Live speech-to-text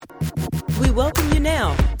We welcome you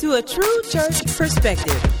now to A True Church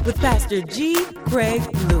Perspective with Pastor G. Craig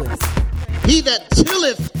Lewis. He that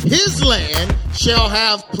tilleth his land shall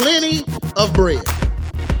have plenty of bread.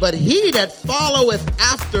 But he that followeth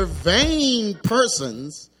after vain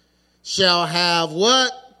persons shall have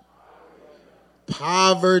what?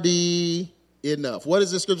 Poverty enough. What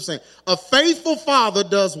is this scripture saying? A faithful father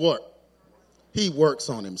does what? He works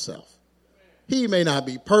on himself. He may not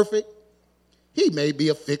be perfect. He may be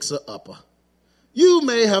a fixer-upper. You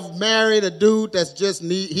may have married a dude that's just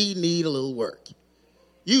need a little work.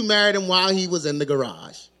 You married him while he was in the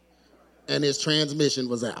garage and his transmission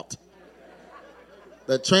was out.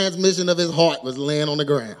 The transmission of his heart was laying on the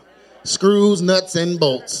ground. Screws, nuts, and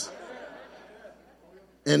bolts.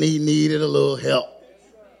 And he needed a little help.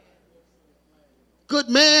 Good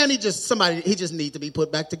man, he just needs to be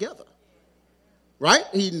put back together. Right?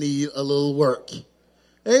 He need a little work.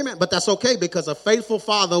 Amen. But that's okay because a faithful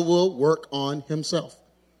father will work on himself.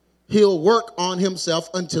 He'll work on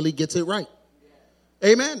himself until he gets it right.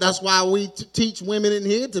 Amen. That's why we teach women in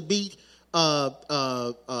here to be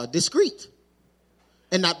discreet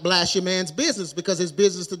and not blast your man's business, because his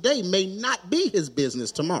business today may not be his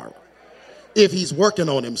business tomorrow if he's working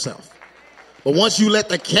on himself. But once you let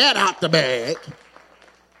the cat out the bag,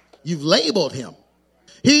 you've labeled him.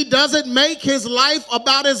 He doesn't make his life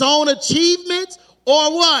about his own achievements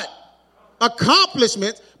or what?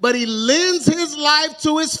 Accomplishments, but he lends his life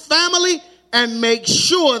to his family and makes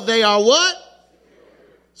sure they are what?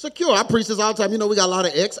 Secure. I preach this all the time. You know, we got a lot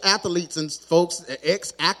of ex-athletes and folks,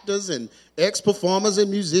 ex-actors and ex-performers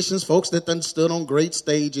and musicians, folks that done stood on great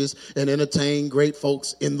stages and entertained great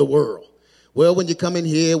folks in the world. Well, when you come in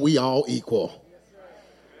here, we all equal.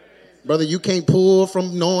 Brother, you can't pull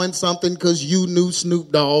from knowing something because you knew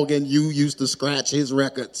Snoop Dogg and you used to scratch his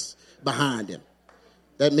records behind him.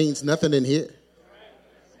 That means nothing in here.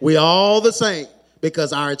 We all the same,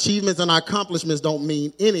 because our achievements and our accomplishments don't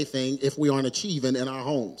mean anything if we aren't achieving in our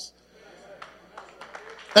homes.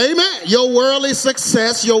 Amen. Your worldly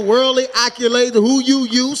success, your worldly accolade, who you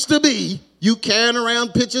used to be, you carrying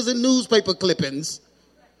around pictures and newspaper clippings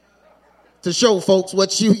to show folks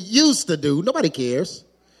what you used to do. Nobody cares.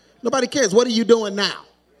 Nobody cares. What are you doing now?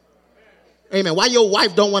 Amen. Why your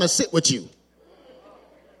wife don't want to sit with you?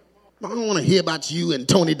 I don't want to hear about you and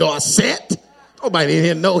Tony Dorsett. Nobody in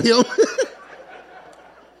here know him.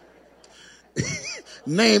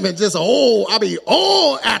 Naming just old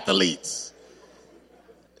athletes.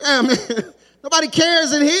 Yeah, man. Nobody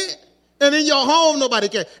cares in here. And in your home, nobody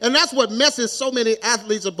cares. And that's what messes so many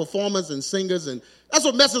athletes and performers and singers. And that's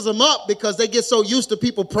what messes them up, because they get so used to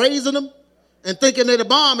people praising them and thinking they're the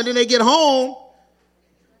bomb. And then they get home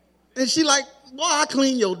and she like, boy, I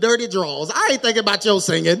clean your dirty drawers. I ain't thinking about your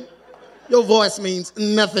singing. Your voice means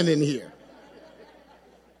nothing in here.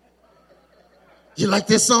 You like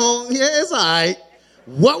this song? Yeah, it's all right.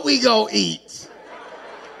 What we go eat?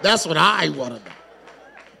 That's what I want to know.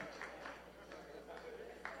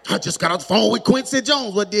 I just got off the phone with Quincy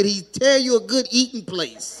Jones. What did he tell you? A good eating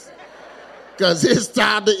place? Because it's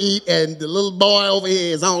time to eat and the little boy over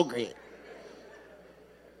here is hungry.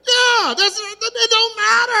 Yeah, it don't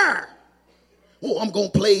matter. Oh, I'm going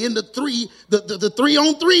to play in the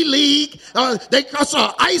 3-on-3 league.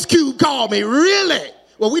 Ice Cube called me. Really?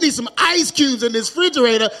 Well, we need some ice cubes in this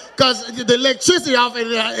refrigerator because the electricity off and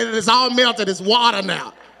it's all melted. It's water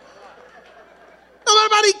now.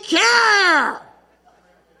 Nobody care.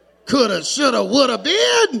 Coulda, shoulda, woulda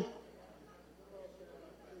been.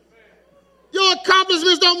 Your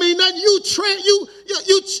accomplishments don't mean nothing. You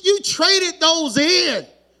traded those in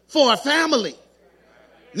for a family.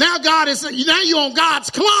 Now you're on God's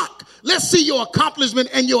clock. Let's see your accomplishment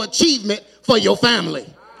and your achievement for your family.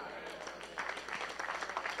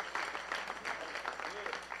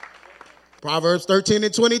 Proverbs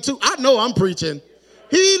 13:22. I know I'm preaching.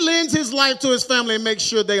 He lends his life to his family and makes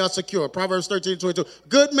sure they are secure. Proverbs 13:22.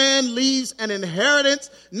 Good man leaves an inheritance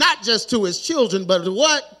not just to his children, but to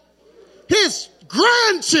what? His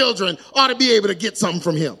grandchildren ought to be able to get something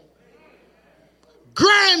from him.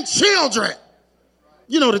 Grandchildren.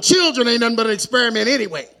 You know, the children ain't nothing but an experiment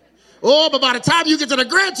anyway. Oh, but by the time you get to the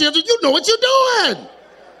grandchildren, you know what you're doing.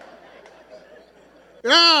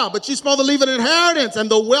 Yeah, but you're supposed to leave an inheritance,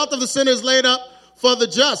 and the wealth of the sinner is laid up for the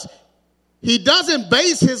just. He doesn't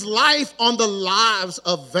base his life on the lives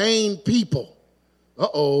of vain people.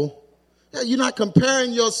 Uh-oh. Yeah, you're not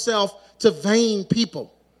comparing yourself to vain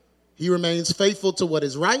people. He remains faithful to what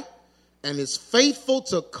is right and is faithful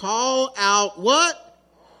to call out what?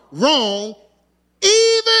 Wrong,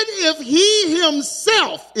 even if he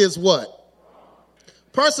himself is what?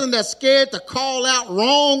 Person that's scared to call out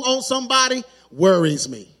wrong on somebody worries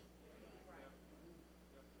me.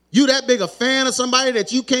 You that big a fan of somebody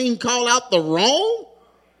that you can't call out the wrong?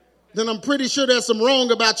 Then I'm pretty sure there's some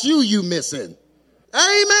wrong about you missing.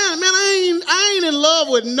 Amen. Man, I ain't in love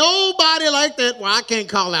with nobody like that where I can't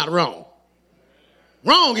call out wrong.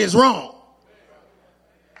 Wrong is wrong.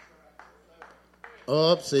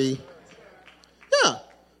 See. Yeah.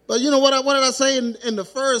 But you know what did I say in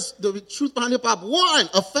the Truth Behind Hip Hop 1?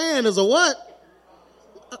 A fan is a what?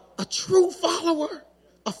 A true follower.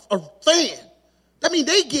 A fan. That means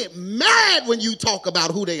they get mad when you talk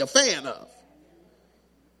about who they a fan of.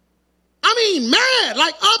 I mean mad,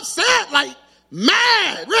 like upset, like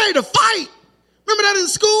mad, ready to fight. Remember that in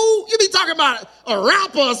school? You be talking about a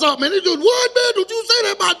rapper or something, and they do, what, man? Don't you say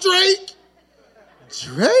that about Drake?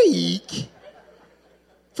 Drake?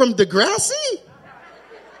 From Degrassi?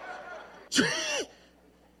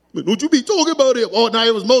 Man, don't you be talking about it? Oh, no,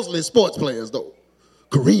 it was mostly sports players, though.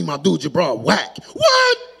 Kareem Abdul-Jabbar, whack.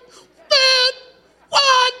 What? Man,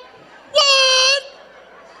 what?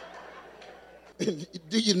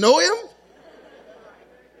 Do you know him?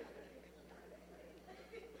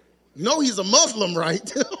 You know he's a Muslim,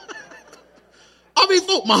 right? I mean,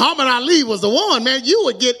 Muhammad Ali was the one, man. You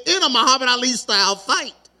would get in a Muhammad Ali style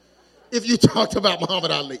fight if you talked about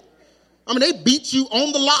Muhammad Ali. I mean, they beat you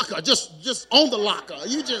on the locker, just on the locker.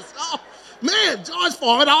 You just, oh, man, George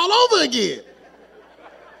Foreman all over again.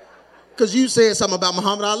 Because you said something about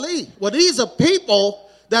Muhammad Ali. Well, these are people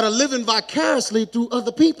that are living vicariously through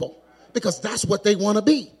other people because that's what they want to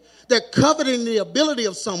be. They're coveting the ability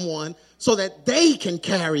of someone so that they can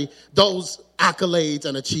carry those accolades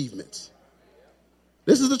and achievements.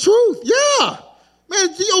 This is the truth. Yeah. Man,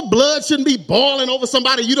 your blood shouldn't be boiling over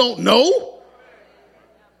somebody you don't know.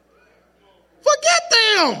 Forget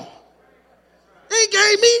them. They ain't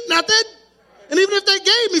gave me nothing. And even if they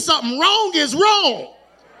gave me something, wrong is wrong.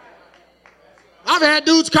 I've had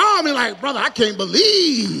dudes call me like, brother, I can't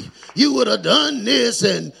believe you would have done this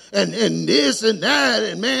and this and that.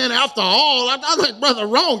 And man, after all, I'm like, brother,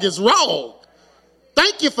 wrong is wrong.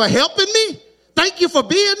 Thank you for helping me. Thank you for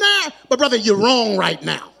being there. But brother, you're wrong right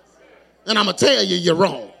now. And I'm going to tell you, you're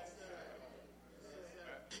wrong.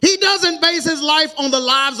 He doesn't base his life on the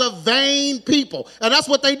lives of vain people. And that's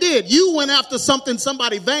what they did. You went after something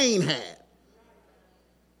somebody vain had.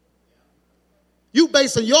 You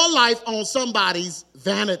basing your life on somebody's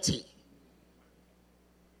vanity.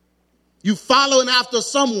 You following after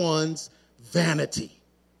someone's vanity.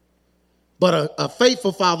 But a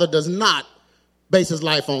faithful father does not base his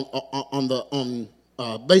life on the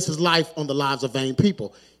lives of vain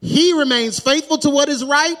people. He remains faithful to what is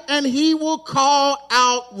right, and he will call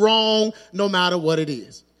out wrong no matter what it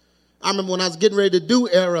is. I remember when I was getting ready to do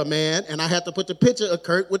Era, man, and I had to put the picture of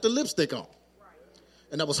Kurt with the lipstick on.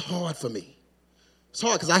 And that was hard for me. It's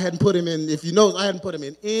hard because I hadn't put him in, if you know, I hadn't put him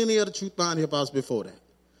in any of the Truth Behind Hip Hops before that.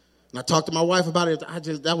 And I talked to my wife about it.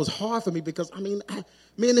 That was hard for me because, me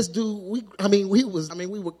and this dude, we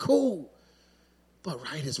were cool. But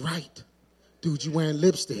right is right. Dude, you wearing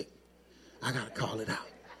lipstick. I got to call it out.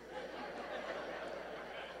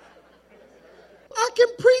 I can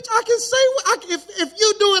preach. I can say, if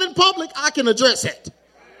you do it in public, I can address it.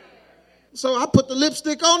 So I put the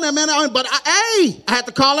lipstick on there, man. But I had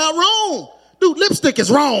to call out wrong. Dude, lipstick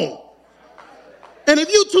is wrong. And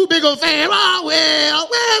if you too big of a fan, well,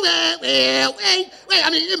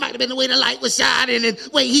 it might have been the way the light was shining and the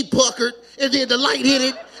way he puckered and then the light hit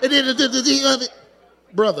it and then the other.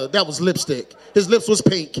 Brother, that was lipstick. His lips was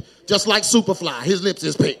pink, just like Superfly. His lips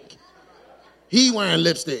is pink. He wearing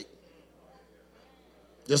lipstick.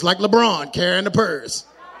 Just like LeBron carrying the purse.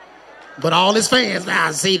 But all his fans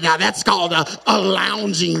now, that's called a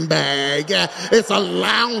lounging bag. It's a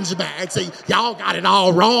lounge bag. See, y'all got it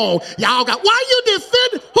all wrong. Why you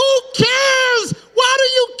defend? Who cares? Why do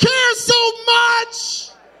you care so much?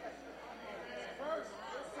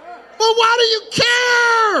 But why do you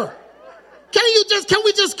care? Can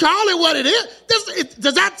we just call it what it is?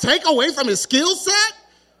 Does that take away from his skill set?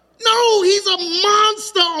 No, he's a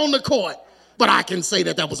monster on the court. But I can say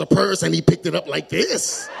that was a purse and he picked it up like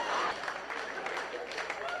this.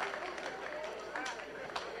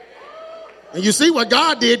 And you see what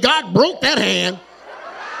God did? God broke that hand.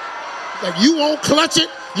 Like, you won't clutch it.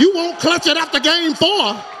 You won't clutch it after game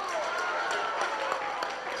 4.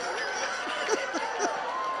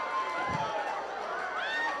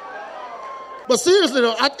 But seriously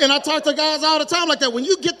though, I talk to guys all the time like that. When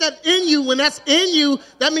you get that in you, when that's in you,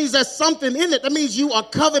 that means there's something in it. That means you are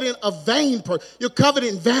covered in a vain person. You're covered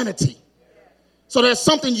in vanity. So there's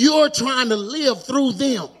something you're trying to live through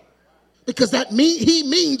them. Because he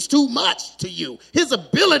means too much to you. His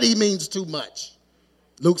ability means too much.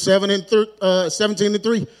 Luke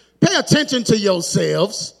 17:3. Pay attention to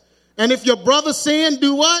yourselves And if your brother sin,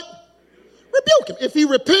 do what? Rebuke him. If he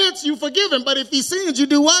repents, you forgive him. But if he sins, you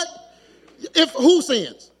do what? Who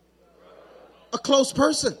sins? A close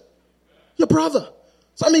person. Your brother.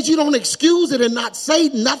 So that means you don't excuse it and not say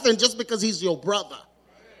nothing just because he's your brother.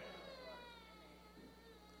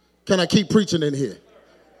 Can I keep preaching in here?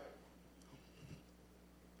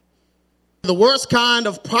 The worst kind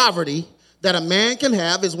of poverty that a man can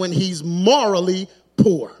have is when he's morally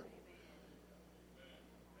poor.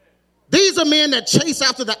 These are men that chase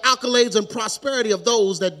after the accolades and prosperity of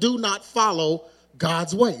those that do not follow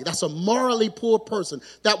God's way. That's a morally poor person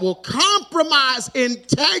that will compromise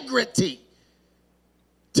integrity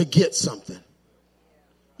to get something.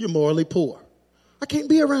 You're morally poor. I can't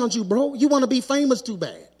be around you, bro. You want to be famous too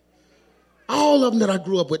bad. All of them that I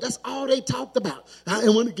grew up with, that's all they talked about. I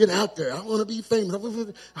want to get out there. I want to be famous.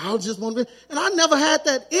 I just want to be. And I never had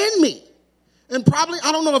that in me. And probably,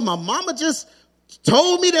 I don't know if my mama just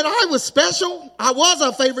told me that I was special. I was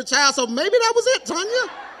her favorite child, so maybe that was it,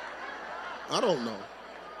 Tanya. I don't know.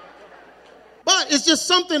 But it's just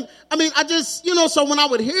something, so when I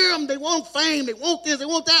would hear them, they want fame, they want this, they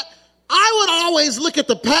want that. I would always look at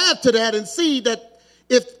the path to that and see that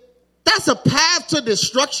if that's a path to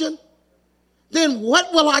destruction, then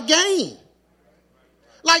what will I gain?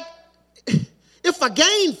 Like, if I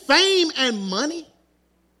gain fame and money,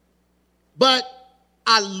 but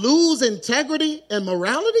I lose integrity and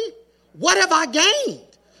morality, what have I gained?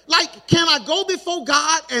 Like, can I go before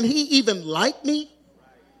God and he even like me?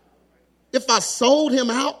 If I sold him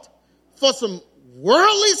out for some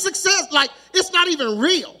worldly success, like, it's not even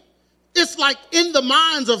real. It's like in the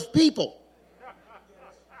minds of people.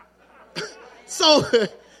 So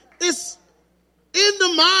it's in the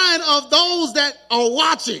mind of those that are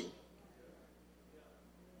watching.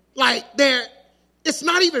 Like, it's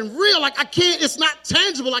not even real. Like, it's not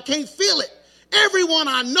tangible. I can't feel it. Everyone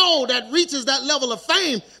I know that reaches that level of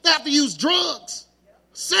fame, they have to use drugs,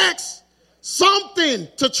 sex, something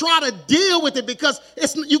to try to deal with it, because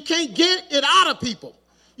you can't get it out of people.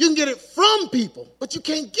 You can get it from people, but you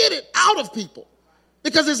can't get it out of people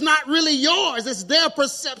because it's not really yours. It's their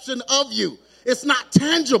perception of you. It's not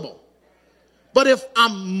tangible. But if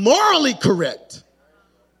I'm morally correct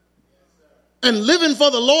and living for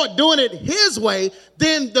the Lord, doing it his way,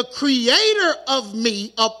 then the creator of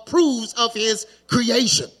me approves of his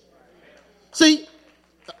creation. See,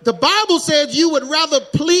 the Bible said you would rather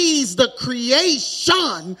please the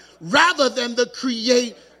creation rather than the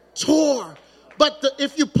creator. But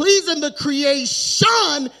if you're pleasing the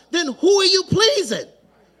creation, then who are you pleasing?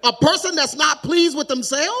 A person that's not pleased with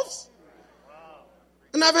themselves?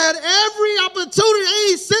 And I've had every opportunity. I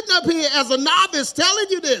ain't sitting up here as a novice telling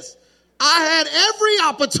you this. I had every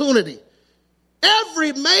opportunity.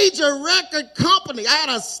 Every major record company, I had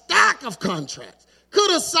a stack of contracts.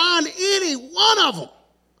 Could have signed any one of them.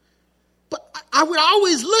 But I would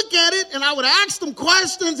always look at it and I would ask them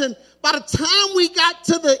questions. And by the time we got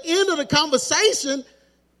to the end of the conversation,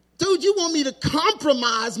 dude, you want me to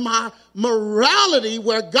compromise my morality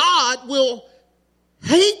where God will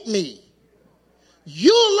hate me?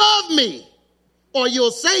 You love me, or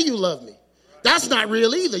you'll say you love me. That's not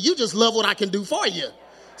real either. You just love what I can do for you.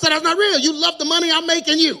 So that's not real. You love the money I'm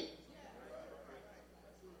making you.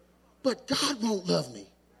 But God won't love me.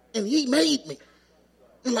 And he made me.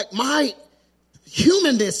 And like, my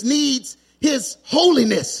humanness needs his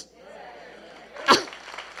holiness.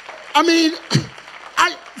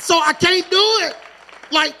 So I can't do it.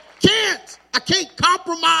 Like, can't. I can't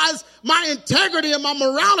compromise my integrity and my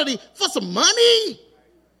morality for some money.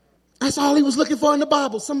 That's all he was looking for in the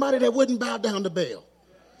Bible. Somebody that wouldn't bow down to Baal.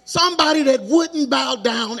 Somebody that wouldn't bow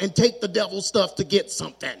down and take the devil's stuff to get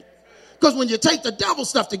something. Because when you take the devil's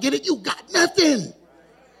stuff to get it, you got nothing.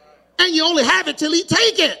 And you only have it till he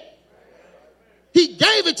take it. He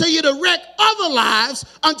gave it to you to wreck other lives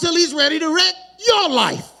until he's ready to wreck your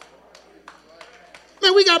life.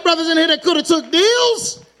 Man, we got brothers in here that could have took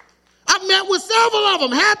deals. I've met with several of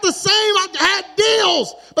them, had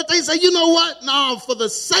deals. But they say, you know what? No, for the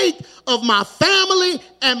sake of my family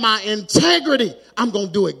and my integrity, I'm going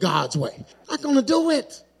to do it God's way. I'm not going to do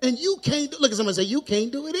it. And you can't, look at somebody and say, you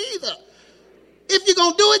can't do it either. If you're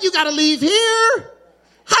going to do it, you got to leave here.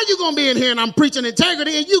 How you going to be in here and I'm preaching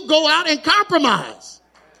integrity and you go out and compromise?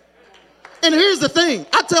 And here's the thing.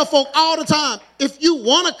 I tell folk all the time, if you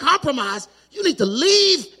want to compromise, you need to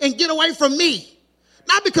leave and get away from me.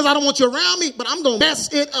 Not because I don't want you around me, but I'm going to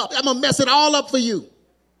mess it up. I'm going to mess it all up for you.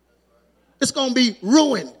 It's going to be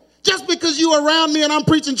ruined. Just because you're around me and I'm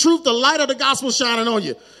preaching truth, the light of the gospel shining on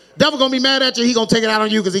you. Devil going to be mad at you. He going to take it out on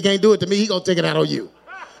you because he can't do it to me. He going to take it out on you.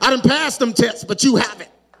 I done passed them tests, but you haven't.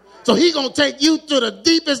 So he going to take you to the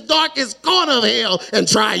deepest, darkest corner of hell and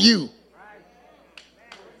try you.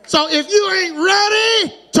 So if you ain't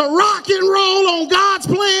ready to rock and roll on God's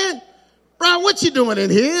plan, bro, what you doing in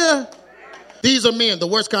here? These are men. The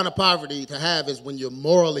worst kind of poverty to have is when you're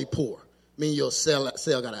morally poor. Mean you'll sell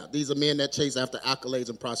God out. These are men that chase after accolades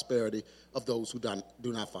and prosperity of those who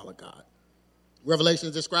do not follow God.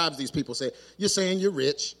 Revelation describes these people. Say, you're saying you're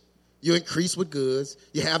rich, you increase with goods,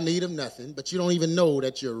 you have need of nothing, but you don't even know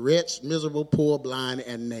that you're rich, miserable, poor, blind,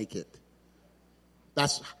 and naked. I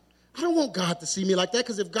don't want God to see me like that,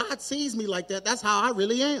 because if God sees me like that, that's how I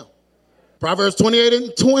really am. Proverbs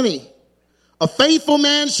 28:20. A faithful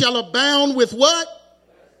man shall abound with what?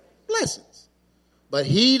 Blessings. But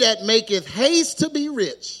he that maketh haste to be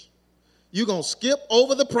rich, you're going to skip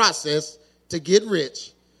over the process to get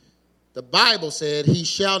rich. The Bible said he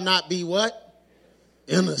shall not be what?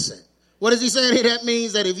 Innocent. What is he saying? That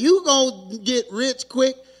means that if you going to get rich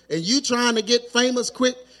quick and you trying to get famous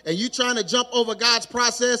quick and you trying to jump over God's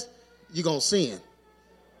process, you're going to sin.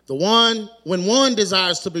 When one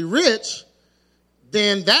desires to be rich,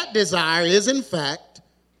 then that desire is, in fact,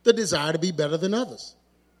 the desire to be better than others.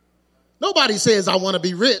 Nobody says, I want to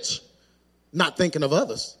be rich, not thinking of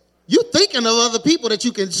others. You're thinking of other people that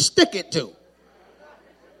you can stick it to.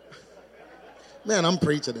 Man, I'm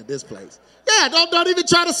preaching at this place. Yeah, don't even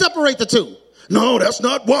try to separate the two. No, that's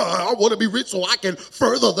not why. I want to be rich so I can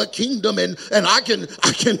further the kingdom and I can.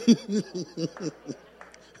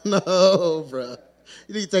 No, bro.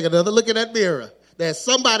 You need to take another look in that mirror. There's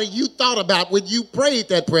somebody you thought about when you prayed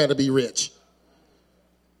that prayer to be rich.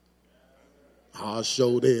 I'll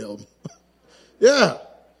show them. Yeah.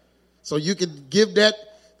 So you can give that,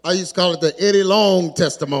 I used to call it the Eddie Long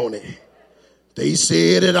testimony. They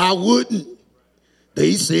said that I wouldn't.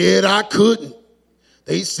 They said I couldn't.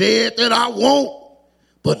 They said that I won't.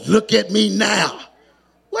 But look at me now.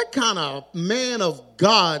 What kind of man of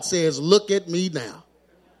God says, look at me now?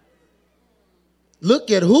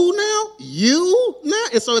 Look at who now? You now?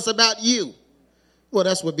 And so it's about you. Well,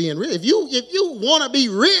 that's what being rich. If you want to be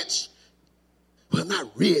rich, well,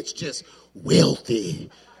 not rich, just wealthy,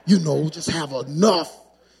 just have enough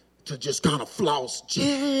to just kind of floss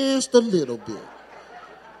just a little bit.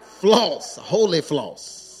 Floss, holy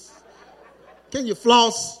floss. Can you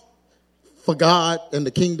floss for God and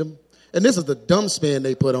the kingdom? And this is the dumb spin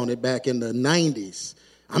they put on it back in the 90s.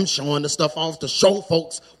 I'm showing the stuff off to show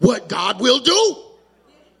folks what God will do.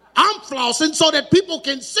 I'm flossing so that people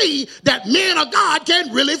can see that men of God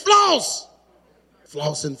can really floss.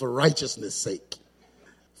 Flossing for righteousness' sake.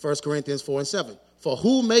 1 Corinthians 4:7. For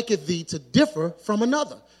who maketh thee to differ from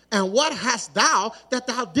another? And what hast thou that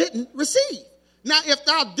thou didn't receive? Now, if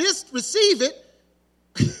thou didst receive it,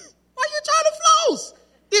 why are you trying to floss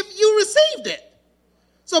if you received it?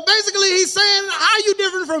 So basically he's saying, how are you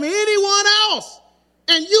different from anyone else?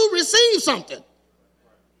 And you received something.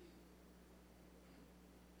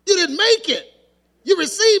 You didn't make it. You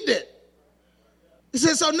received it. He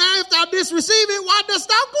says, so now if thou didst receive it, why dost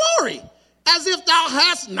thou glory? As if thou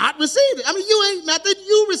hast not received it. I mean, you ain't nothing.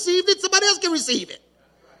 You received it. Somebody else can receive it.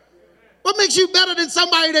 What makes you better than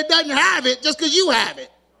somebody that doesn't have it just because you have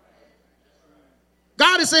it?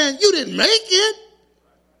 God is saying, you didn't make it.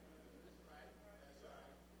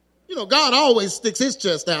 God always sticks his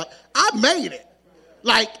chest out. I made it.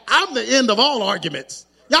 Like, I'm the end of all arguments.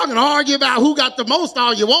 Y'all can argue about who got the most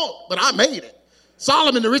all you want, but I made it.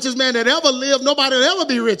 Solomon, the richest man that ever lived, nobody will ever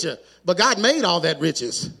be richer. But God made all that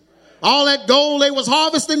riches. All that gold they was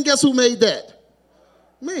harvesting, guess who made that?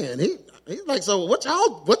 Man, he's like, so what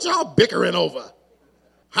y'all bickering over?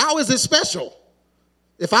 How is it special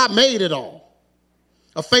if I made it all?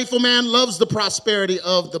 A faithful man loves the prosperity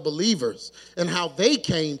of the believers and how they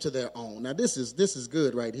came to their own. Now, this is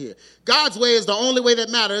good right here. God's way is the only way that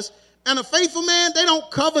matters. And a faithful man, they don't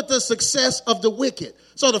covet the success of the wicked.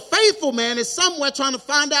 So the faithful man is somewhere trying to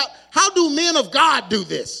find out, how do men of God do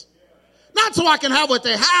this? Not so I can have what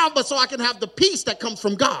they have, but so I can have the peace that comes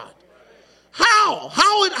from God. How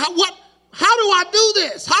do I do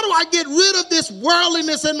this? How do I get rid of this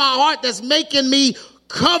worldliness in my heart that's making me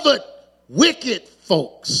covet wicked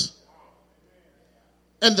folks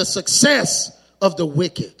and the success of the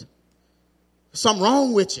wicked? Something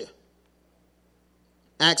wrong with you.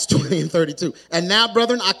 Acts 20:32. And now,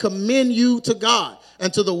 brethren, I commend you to God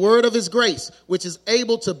and to the word of his grace, which is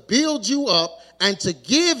able to build you up and to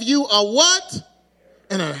give you a what?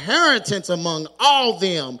 An inheritance among all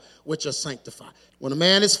them which are sanctified. When a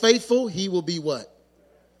man is faithful, he will be what?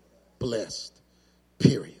 Blessed.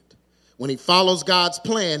 Period. When he follows God's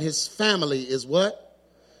plan, his family is what?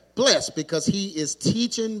 Blessed, because he is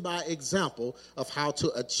teaching by example of how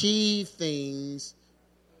to achieve things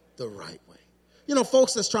the right way. You know,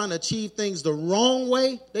 folks that's trying to achieve things the wrong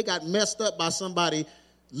way, they got messed up by somebody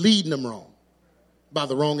leading them wrong, by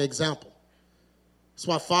the wrong example. That's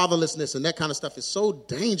why fatherlessness and that kind of stuff is so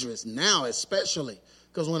dangerous now, especially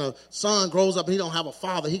because when a son grows up and he don't have a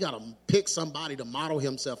father, he got to pick somebody to model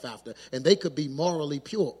himself after, and they could be morally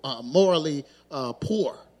poor,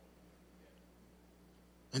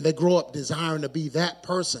 and they grow up desiring to be that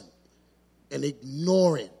person and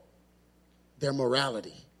ignoring their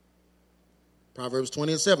morality. Proverbs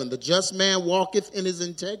 20:7, the just man walketh in his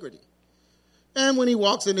integrity. And when he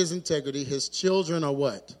walks in his integrity, his children are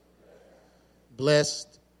what?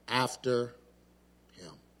 Blessed after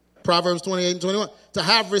him. Proverbs 28:21, to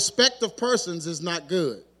have respect of persons is not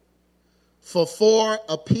good. For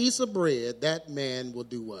a piece of bread, that man will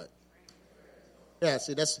do what? Yeah,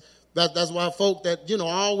 see, that's why folk that, you know,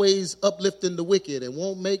 always uplifting the wicked and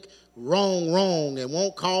won't make wrong and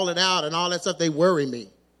won't call it out and all that stuff, they worry me.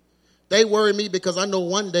 They worry me because I know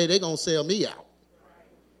one day they're going to sell me out.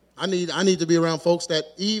 I need to be around folks that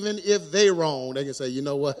even if they're wrong, they can say, you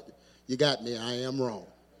know what? You got me. I am wrong.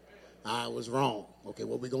 I was wrong. Okay,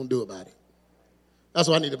 what we going to do about it? That's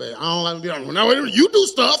what I need to be. I don't like to be wrong. Now, you do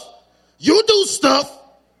stuff. You do stuff.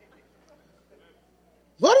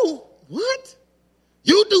 What?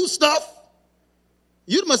 You do stuff.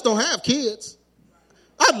 You must don't have kids.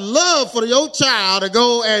 I'd love for your child to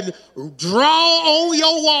go and draw on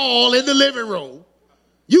your wall in the living room.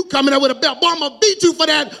 You coming up with a belt. Boy, I'm going to beat you for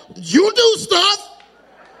that. You do stuff.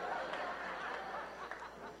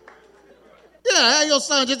 Yeah, your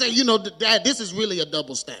son just say, you know, Dad, this is really a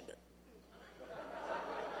double standard.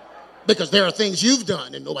 Because there are things you've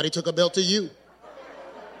done and nobody took a belt to you.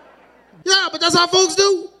 Yeah, but that's how folks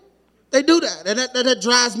do. They do that. And that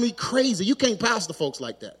drives me crazy. You can't pastor folks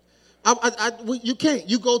like that. You can't.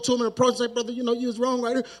 You go to them and approach and say, brother, you know, you was wrong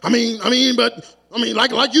right here. I mean,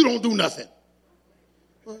 like you don't do nothing.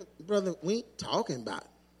 Well, brother, we ain't talking about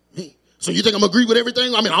me. So you think I'm agree with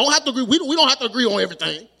everything? I mean, I don't have to agree. We don't have to agree on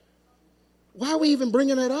everything. Why are we even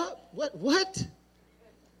bringing that up? What?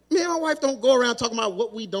 Me and my wife don't go around talking about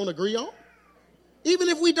what we don't agree on. Even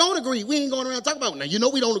if we don't agree, we ain't going around talking about it. Now, you know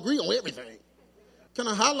we don't agree on everything. Can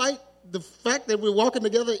I highlight the fact that we're walking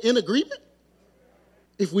together in agreement?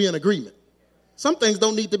 If we're in agreement. Some things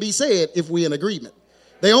don't need to be said if we're in agreement.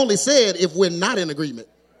 They only said if we're not in agreement.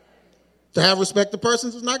 To have respect to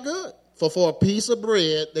persons is not good. For a piece of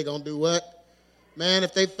bread, they're going to do what? Man,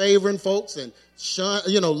 if they favoring folks and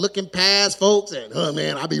looking past folks and, oh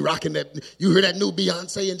man, I be rocking that. You hear that new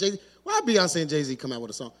Beyonce and Jay-Z? Why Beyonce and Jay-Z come out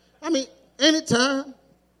with a song? I mean, any time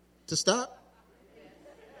to stop?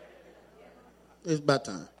 It's about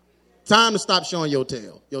time. Time to stop showing your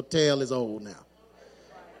tail. Your tail is old now.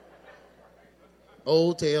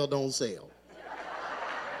 Old tail don't sell.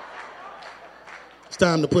 It's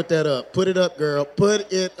time to put that up. Put it up, girl.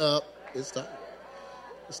 Put it up. It's time.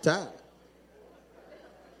 It's time.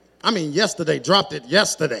 I mean, dropped it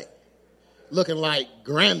yesterday. Looking like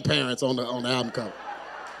grandparents on the album cover.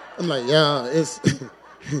 I'm like, yeah, it's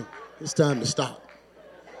time to stop.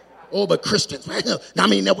 Oh, but Christians, I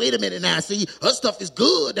mean, now wait a minute now. See, her stuff is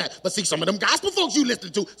good. But see, some of them gospel folks you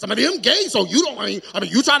listen to, some of them gay, so you don't, I mean,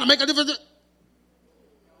 you trying to make a difference?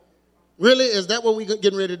 Really? Is that what we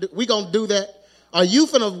getting ready to do? We going to do that? Are you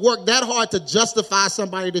finna work that hard to justify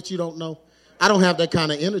somebody that you don't know? I don't have that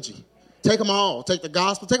kind of energy. Take them all. Take the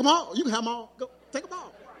gospel. Take them all. You can have them all. Go. Take them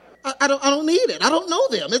all. I don't need it. I don't know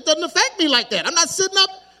them. It doesn't affect me like that. I'm not sitting up.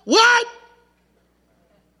 What?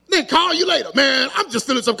 Then call you later. Man, I'm just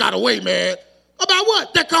feeling some kind of way, man. About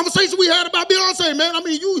what? That conversation we had about Beyonce, man. I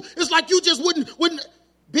mean, it's like you just wouldn't.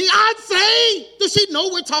 Beyonce? Does she know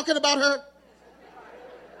we're talking about her?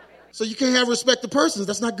 So you can't have respect to persons.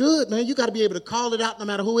 That's not good, man. You got to be able to call it out no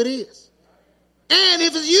matter who it is. And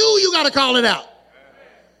if it's you got to call it out.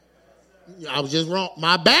 I was just wrong.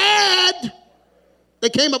 My bad. They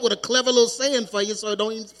came up with a clever little saying for you so it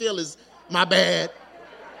don't even feel as my bad.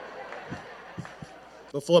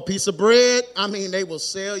 But for a piece of bread, I mean, they will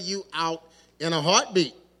sell you out in a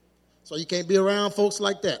heartbeat. So you can't be around folks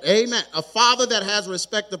like that. Amen. A father that has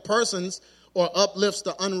respect to persons or uplifts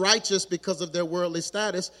the unrighteous because of their worldly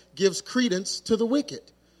status gives credence to the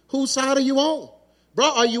wicked. Whose side are you on?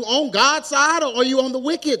 Bro, are you on God's side or are you on the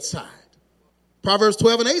wicked side? Proverbs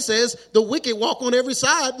 12:8 says, the wicked walk on every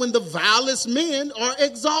side when the vilest men are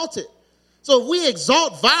exalted. So if we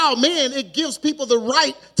exalt vile men, it gives people the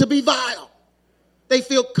right to be vile. They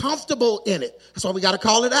feel comfortable in it. That's why we got to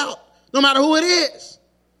call it out, no matter who it is.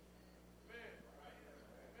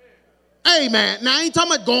 Hey, man, now I ain't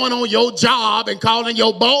talking about going on your job and calling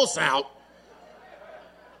your boss out.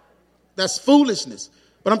 That's foolishness.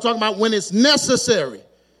 But I'm talking about when it's necessary.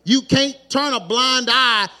 You can't turn a blind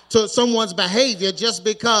eye to someone's behavior just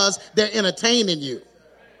because they're entertaining you.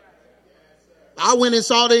 I went and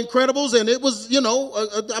saw The Incredibles, and it was, it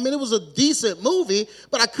was a decent movie,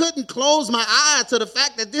 but I couldn't close my eye to the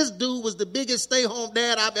fact that this dude was the biggest stay-home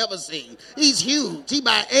dad I've ever seen. He's huge. He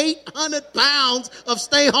about 800 pounds of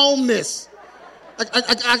stay-homeness.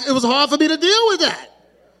 It was hard for me to deal with that.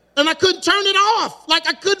 And I couldn't turn it off. Like,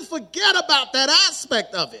 I couldn't forget about that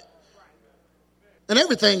aspect of it. And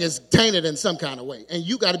everything is tainted in some kind of way. And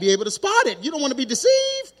you got to be able to spot it. You don't want to be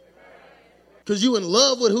deceived because you're in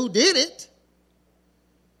love with who did it.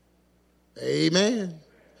 Amen.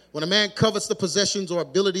 When a man covets the possessions or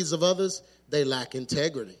abilities of others, they lack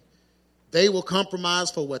integrity. They will compromise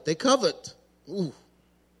for what they covet. Ooh.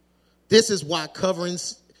 This is why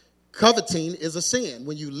coveting is a sin.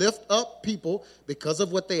 When you lift up people because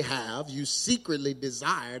of what they have, you secretly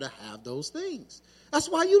desire to have those things. That's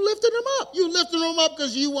why you lifting them up. You lifting them up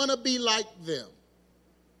because you want to be like them.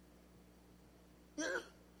 Yeah.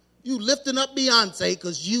 You lifting up Beyonce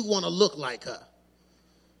because you want to look like her.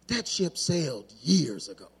 That ship sailed years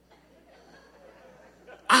ago.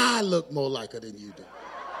 I look more like her than you do.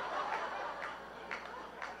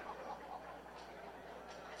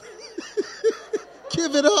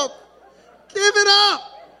 Give it up. Give it up.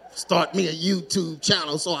 Start me a YouTube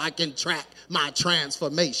channel so I can track my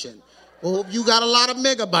transformation. Well, you got a lot of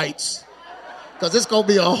megabytes because it's going to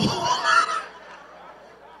be a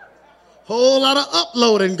whole lot of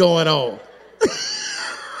uploading going on.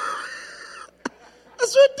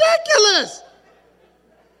 That's ridiculous.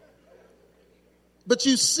 But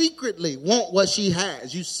you secretly want what she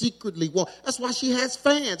has. You secretly want. That's why she has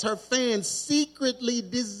fans. Her fans secretly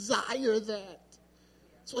desire that.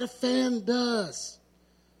 That's what a fan does.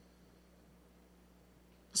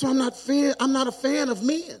 So I'm not a fan of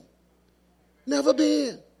men. Never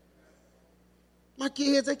been. My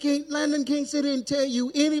kids, Landon can't sit here and tell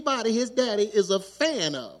you anybody his daddy is a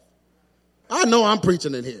fan of. I know I'm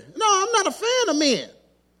preaching in here. No, I'm not a fan of men.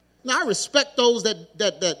 Now, I respect those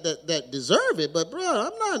that deserve it, but bro,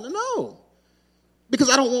 I'm not, no. Because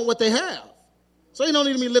I don't want what they have. So you don't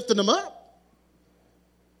need me lifting them up.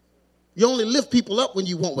 You only lift people up when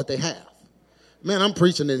you want what they have. Man, I'm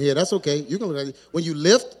preaching in here. That's okay. When you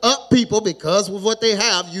lift up people because of what they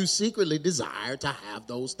have, you secretly desire to have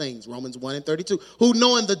those things. Romans 1:32. Who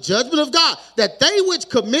knowing the judgment of God, that they which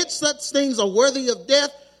commit such things are worthy of death.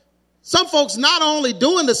 Some folks not only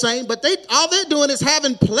doing the same, but all they're doing is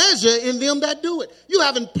having pleasure in them that do it. You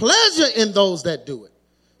having pleasure in those that do it.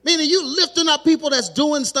 Meaning you lifting up people that's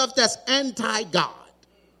doing stuff that's anti-God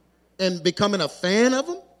and becoming a fan of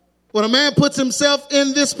them. When a man puts himself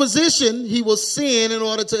in this position, he will sin in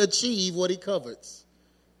order to achieve what he covets.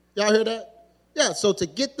 Y'all hear that? Yeah, so to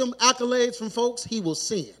get them accolades from folks, he will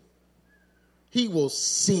sin. He will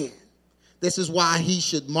sin. This is why he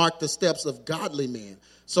should mark the steps of godly men,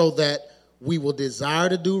 so that we will desire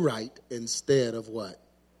to do right instead of what?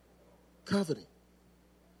 Coveting.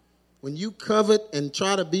 When you covet and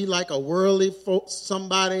try to be like a worldly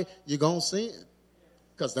somebody, you're going to sin.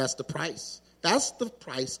 Because that's the price. That's the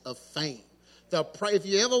price of fame. If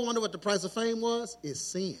you ever wonder what the price of fame was, it's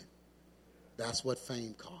sin. That's what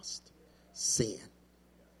fame cost. Sin.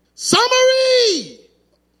 Summary!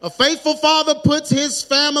 A faithful father puts his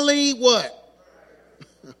family what?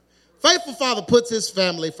 Faithful father puts his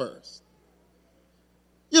family first.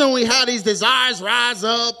 You know, we had these desires rise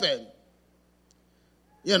up and,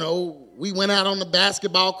 we went out on the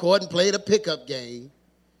basketball court and played a pickup game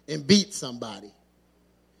and beat somebody.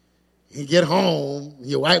 You get home,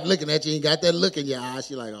 your wife looking at you, you got that look in your eyes.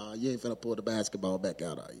 She's like, oh, you ain't finna pull the basketball back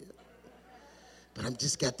out, are you? But I'm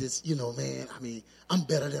just got this, I'm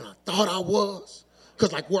better than I thought I was.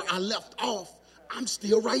 Because like where I left off, I'm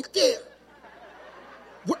still right there.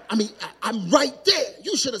 I'm right there.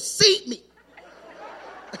 You should have seen me.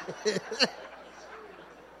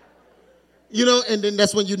 And then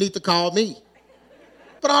that's when you need to call me.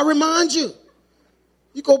 But I'll remind you.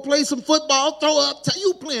 You go play some football,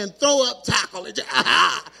 you playing throw up tackle. And man,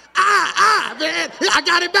 I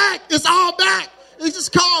got it back. It's all back. You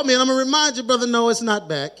just call me and I'm going to remind you, brother, no, it's not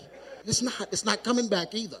back. It's not coming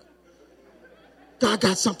back either. God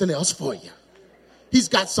got something else for you. He's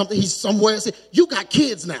got something, he's somewhere. You got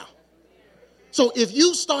kids now. So if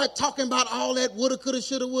you start talking about all that woulda, coulda,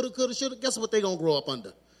 shoulda, guess what they're going to grow up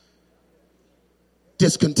under?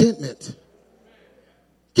 Discontentment.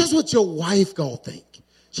 Guess what your wife going to think?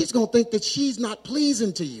 She's going to think that she's not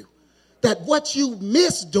pleasing to you. That what you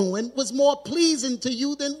missed doing was more pleasing to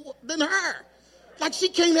you than her. Like she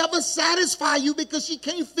can't ever satisfy you because she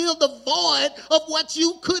can't fill the void of what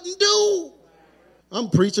you couldn't do. I'm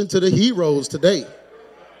preaching to the heroes today.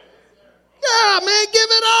 Yeah, man, give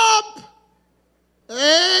it up.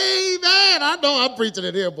 Amen. I know I'm preaching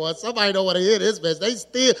it here, boy. Somebody don't want to hear this message.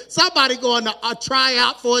 Somebody going to try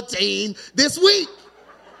out for a team this week.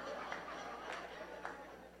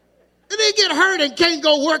 And they get hurt and can't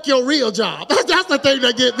go work your real job. That's the thing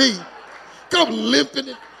that get me. Come limping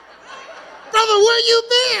it. Brother, where you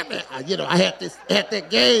been? I had that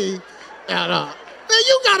game. And, man,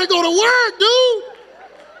 you got to go to work, dude.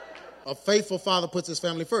 A faithful father puts his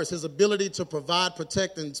family first. His ability to provide,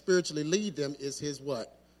 protect, and spiritually lead them is his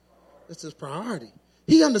what? It's his priority.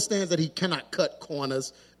 He understands that he cannot cut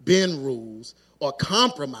corners, bend rules, or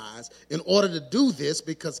compromise in order to do this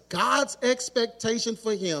because God's expectation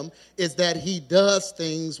for him is that he does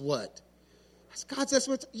things what? That's God's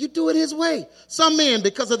expectation. You do it his way. Some men,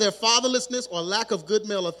 because of their fatherlessness or lack of good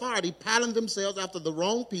male authority, pattern themselves after the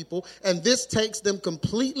wrong people, and this takes them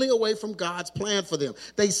completely away from God's plan for them.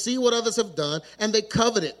 They see what others have done, and they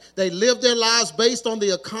covet it. They live their lives based on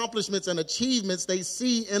the accomplishments and achievements they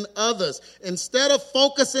see in others. Instead of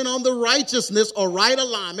focusing on the righteousness or right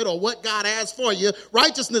alignment or what God has for you,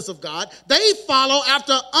 righteousness of God, they follow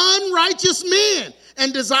after unrighteous men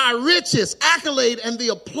and desire riches, accolade, and the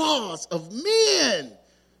applause of men.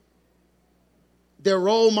 Their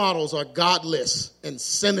role models are godless and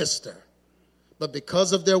sinister. But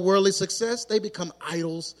because of their worldly success, they become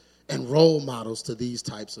idols and role models to these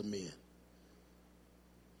types of men.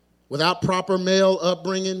 Without proper male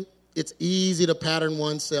upbringing, it's easy to pattern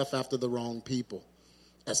oneself after the wrong people.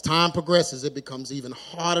 As time progresses, it becomes even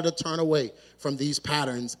harder to turn away from these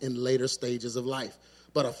patterns in later stages of life.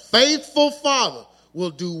 But a faithful father will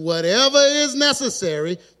do whatever is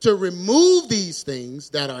necessary to remove these things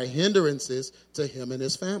that are hindrances to him and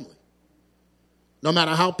his family. No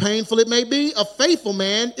matter how painful it may be, a faithful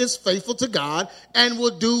man is faithful to God and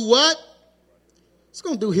will do what? He's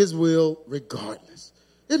going to do his will regardless.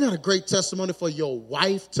 Isn't that a great testimony for your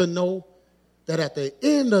wife to know that at the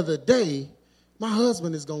end of the day, my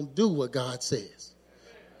husband is going to do what God says?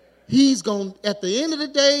 At the end of the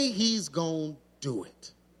day, he's going to do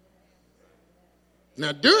it.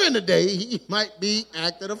 Now, during the day, he might be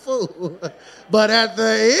acting a fool. But at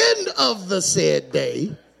the end of the said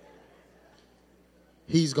day,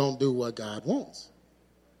 he's going to do what God wants.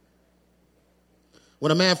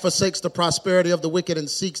 When a man forsakes the prosperity of the wicked and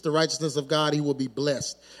seeks the righteousness of God, he will be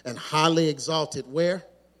blessed and highly exalted. Where?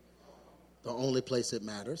 The only place it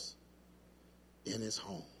matters, in his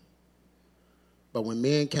home. But when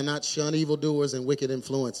men cannot shun evildoers and wicked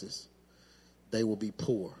influences, they will be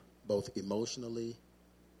poor, both emotionally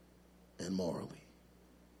and morally.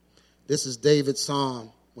 This is David's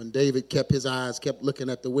psalm when David kept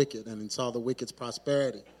looking at the wicked and he saw the wicked's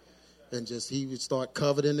prosperity. And he would start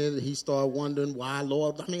coveting it, and he started wondering, why,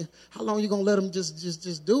 Lord? I mean, how long are you going to let them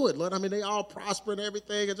just do it, Lord? I mean, they all prosper and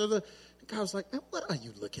everything. And God was like, what are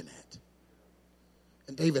you looking at?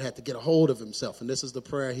 And David had to get a hold of himself. And this is the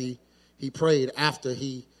prayer he prayed after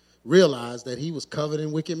he realized that he was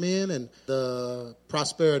coveting wicked men and the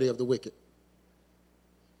prosperity of the wicked.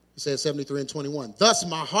 He said 73:21, thus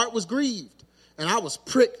my heart was grieved, and I was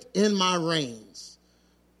pricked in my reins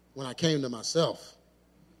when I came to myself.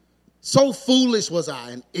 So foolish was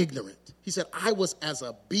I and ignorant. He said, I was as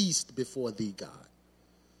a beast before thee, God.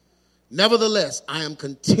 Nevertheless, I am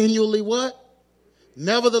continually what?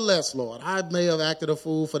 Nevertheless, Lord, I may have acted a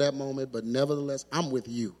fool for that moment, but nevertheless, I'm with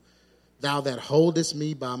you. Thou that holdest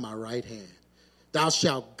me by my right hand. Thou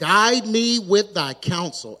shalt guide me with thy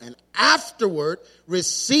counsel, and afterward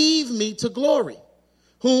receive me to glory.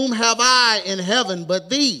 Whom have I in heaven but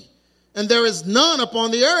thee? And there is none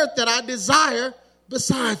upon the earth that I desire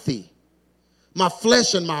beside thee. My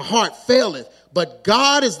flesh and my heart faileth, but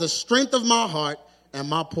God is the strength of my heart and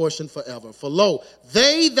my portion forever. For lo,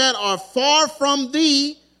 they that are far from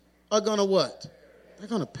thee are going to what? They're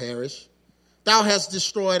going to perish. Thou hast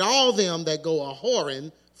destroyed all them that go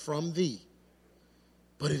a-whoring from thee.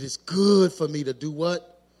 But it is good for me to do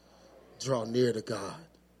what? Draw near to God.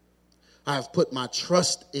 I have put my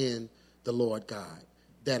trust in the Lord God,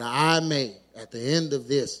 that I may, at the end of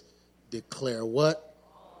this, declare what?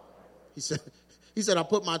 He said, I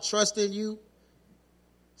put my trust in you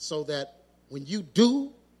so that when you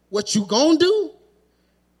do what you gonna do,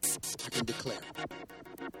 I can declare.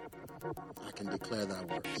 and declare thy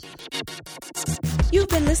works. You've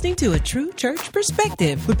been listening to A True Church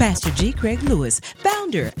Perspective with Pastor G. Craig Lewis,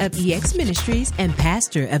 founder of EX Ministries and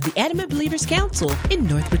pastor of the Adamant Believers Council in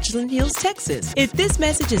North Richland Hills, Texas. If this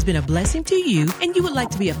message has been a blessing to you and you would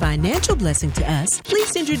like to be a financial blessing to us, please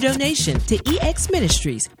send your donation to EX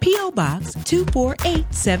Ministries, P.O. Box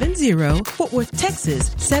 24870, Fort Worth,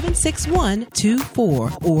 Texas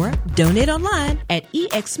 76124, or donate online at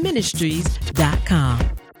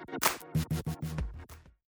exministries.com.